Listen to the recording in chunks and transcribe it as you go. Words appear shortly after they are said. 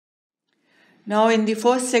Now, in the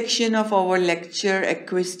first section of our lecture,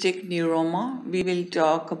 Acoustic Neuroma, we will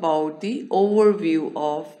talk about the overview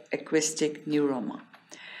of acoustic neuroma.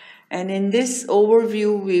 And in this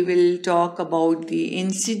overview, we will talk about the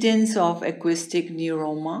incidence of acoustic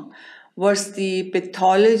neuroma versus the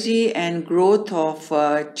pathology and growth of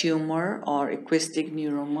tumor or acoustic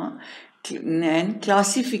neuroma and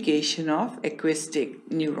classification of acoustic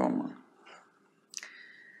neuroma.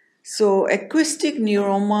 So, acoustic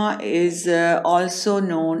neuroma is also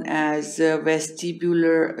known as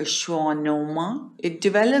vestibular schwannoma. It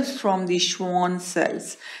develops from the Schwann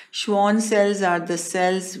cells. Schwann cells are the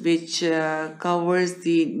cells which covers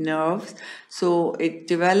the nerves. So, it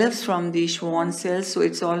develops from the Schwann cells. So,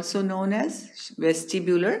 it's also known as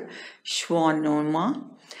vestibular schwannoma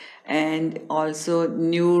and also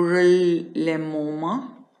neural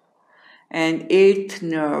lemoma and eighth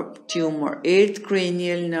nerve tumor. Eighth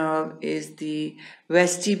cranial nerve is the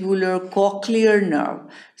vestibular cochlear nerve.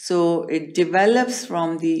 So it develops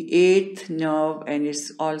from the eighth nerve and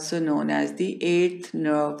it's also known as the eighth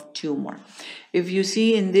nerve tumor. If you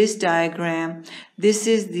see in this diagram, this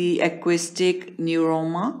is the acoustic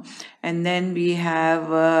neuroma, and then we have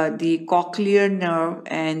the cochlear nerve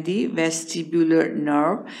and the vestibular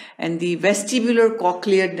nerve, and the vestibular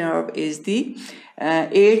cochlear nerve is the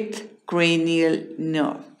eighth cranial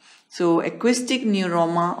nerve. So acoustic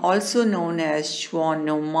neuroma, also known as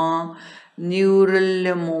schwannoma, neural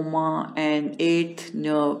lemoma, and eighth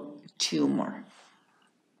nerve tumor.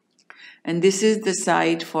 And this is the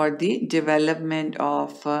site for the development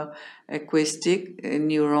of acoustic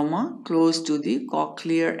neuroma close to the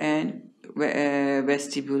cochlear and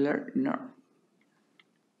vestibular nerve.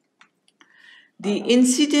 The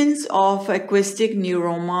incidence of acoustic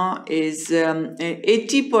neuroma is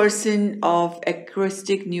 80% of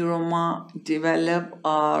acoustic neuroma develop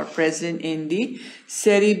or present in the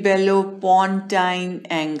cerebellopontine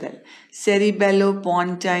angle.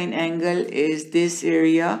 Cerebellopontine angle is this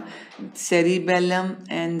area, cerebellum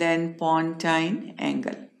and then pontine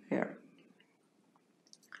angle here.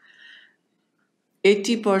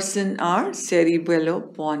 80% are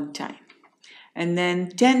cerebellopontine. And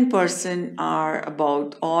then 10% are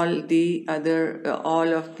about all of the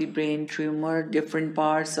brain tumor, different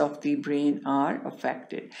parts of the brain are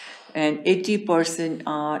affected. And 80%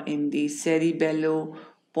 are in the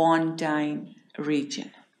cerebellopontine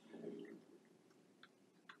region.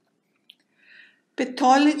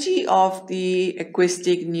 Pathology of the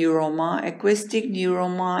acoustic neuroma. Acoustic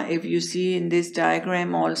neuroma, if you see in this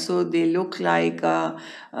diagram also, they look like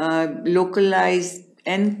localized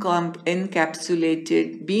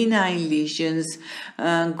encapsulated benign lesions,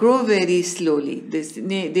 grow very slowly.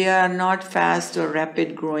 They are not fast or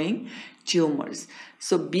rapid growing tumors.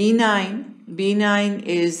 So benign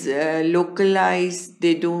is localized.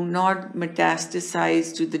 They do not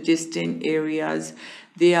metastasize to the distant areas.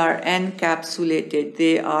 They are encapsulated.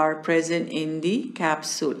 They are present in the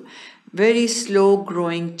capsule. Very slow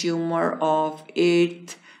growing tumor of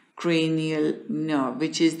eighth cranial nerve,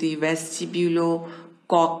 which is the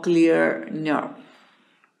vestibulocochlear nerve.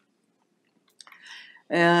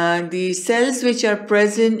 The cells which are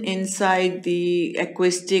present inside the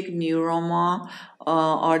acoustic neuroma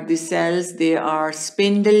or the cells, they are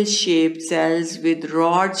spindle-shaped cells with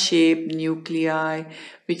rod-shaped nuclei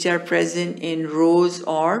which are present in rows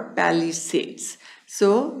or palisades.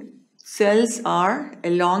 So cells are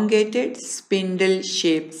elongated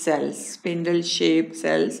spindle-shaped cells,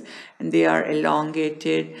 and they are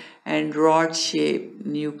elongated and rod-shaped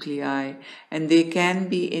nuclei, and they can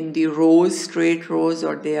be in the rows, straight rows,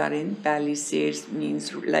 or they are in palisades,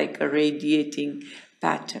 means like a radiating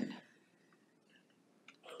pattern.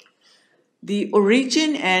 The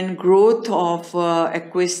origin and growth of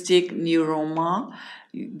acoustic neuroma.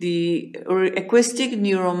 The acoustic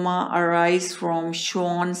neuroma arise from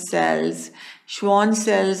Schwann cells. Schwann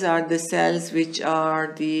cells are the cells which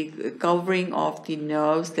are the covering of the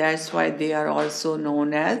nerves. That's why they are also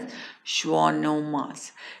known as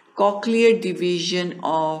schwannomas. Cochlear division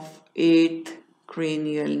of eighth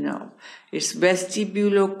cranial nerve. It's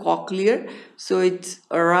vestibulocochlear, so it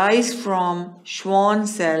arises from Schwann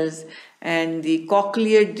cells and the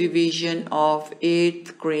cochlear division of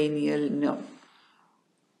eighth cranial nerve.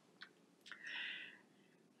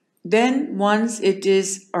 Then once it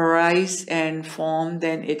is arise and form,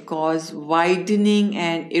 then it causes widening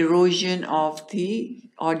and erosion of the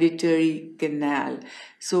auditory canal.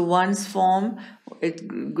 So once formed, it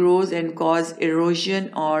grows and causes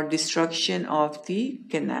erosion or destruction of the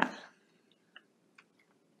canal.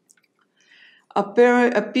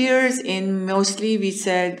 appears in mostly, we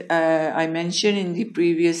said, I mentioned in the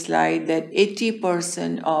previous slide that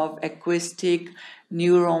 80% of acoustic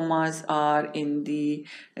neuromas are in the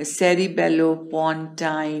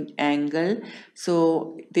cerebellopontine angle.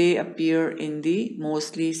 So they appear in the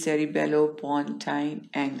mostly cerebellopontine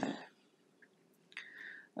angle.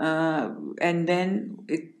 And then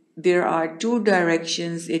there are two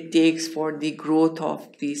directions it takes for the growth of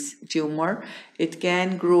this tumor. It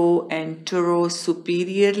can grow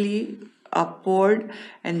anterosuperiorly upward,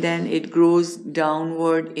 and then it grows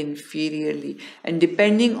downward inferiorly, and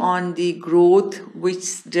depending on the growth,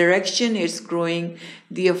 which direction it's growing,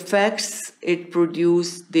 the effects it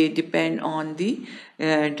produces, they depend on the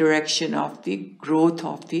direction of the growth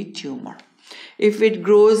of the tumor. If it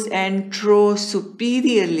grows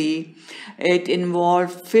anterosuperiorly, it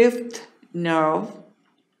involves fifth nerve.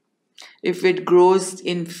 If it grows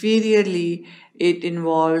inferiorly, it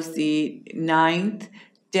involves the ninth,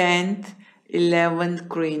 10th, 11th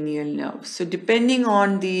cranial nerve. So depending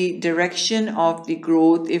on the direction of the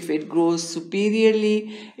growth, if it grows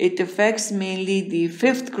superiorly, it affects mainly the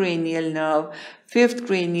fifth cranial nerve. Fifth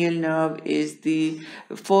cranial nerve is the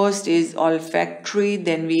first is olfactory,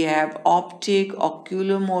 then we have optic,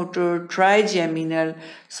 oculomotor, trigeminal.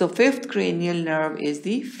 So fifth cranial nerve is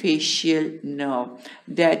the facial nerve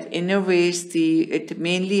that innervates it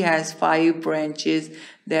mainly has 5 branches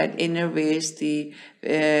that innervates the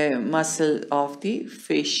muscle of the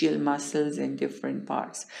facial muscles in different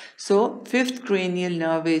parts. So fifth cranial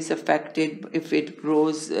nerve is affected if it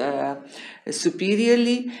grows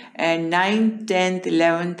superiorly, and 9th, 10th,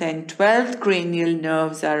 11th and 12th cranial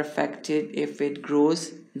nerves are affected if it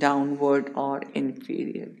grows downward or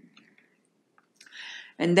inferior.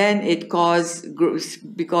 And then it because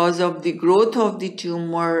of the growth of the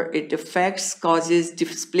tumor, it causes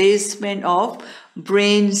displacement of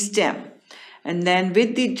brain stem. And then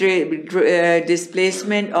with the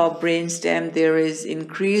displacement of brainstem, there is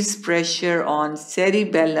increased pressure on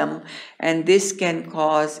cerebellum, and this can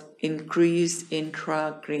cause increased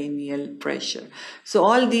intracranial pressure. So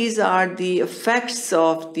all these are the effects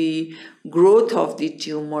of the growth of the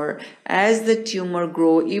tumor. As the tumor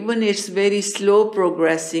grows, even it's very slow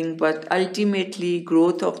progressing, but ultimately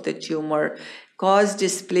growth of the tumor cause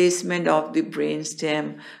displacement of the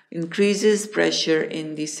brainstem, increases pressure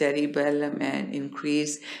in the cerebellum and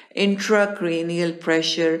increase intracranial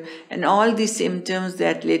pressure, and all the symptoms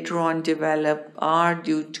that later on develop are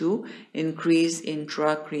due to increased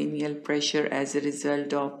intracranial pressure as a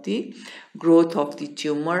result of the growth of the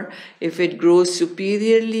tumor. If it grows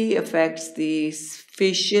superiorly, affects the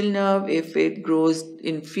facial nerve. If it grows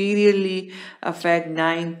inferiorly, affect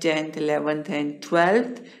 9th, 10th, 11th and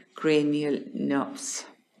 12th cranial nerves.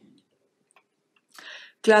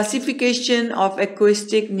 Classification of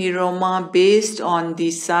acoustic neuroma based on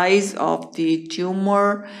the size of the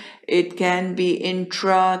tumor. It can be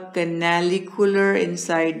intracanalicular,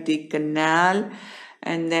 inside the canal,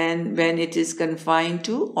 and then when it is confined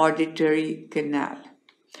to auditory canal.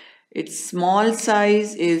 Its small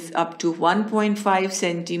size is up to 1.5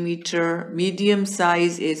 centimeter, medium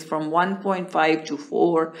size is from 1.5 to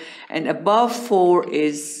 4, and above 4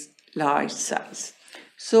 is large size.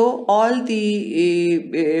 So all the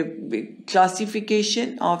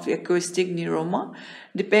classification of acoustic neuroma,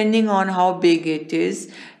 depending on how big it is,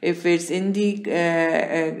 if it's in the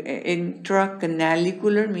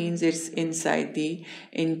intracanalicular, means it's inside the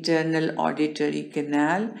internal auditory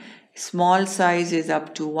canal. Small size is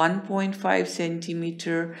up to 1.5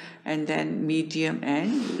 centimeter, and then medium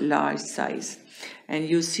and large size. And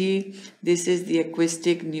you see, this is the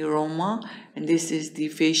acoustic neuroma, and this is the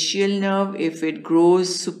facial nerve. If it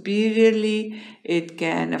grows superiorly, it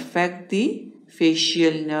can affect the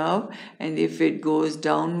facial nerve, and if it goes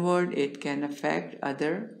downward, it can affect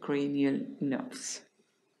other cranial nerves.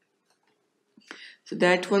 So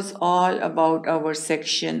that was all about our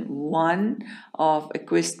section 1 of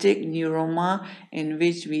acoustic neuroma, in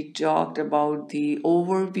which we talked about the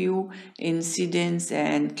overview, incidence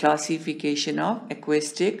and classification of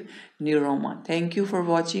acoustic neuroma. Thank you for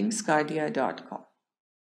watching sqadia.com.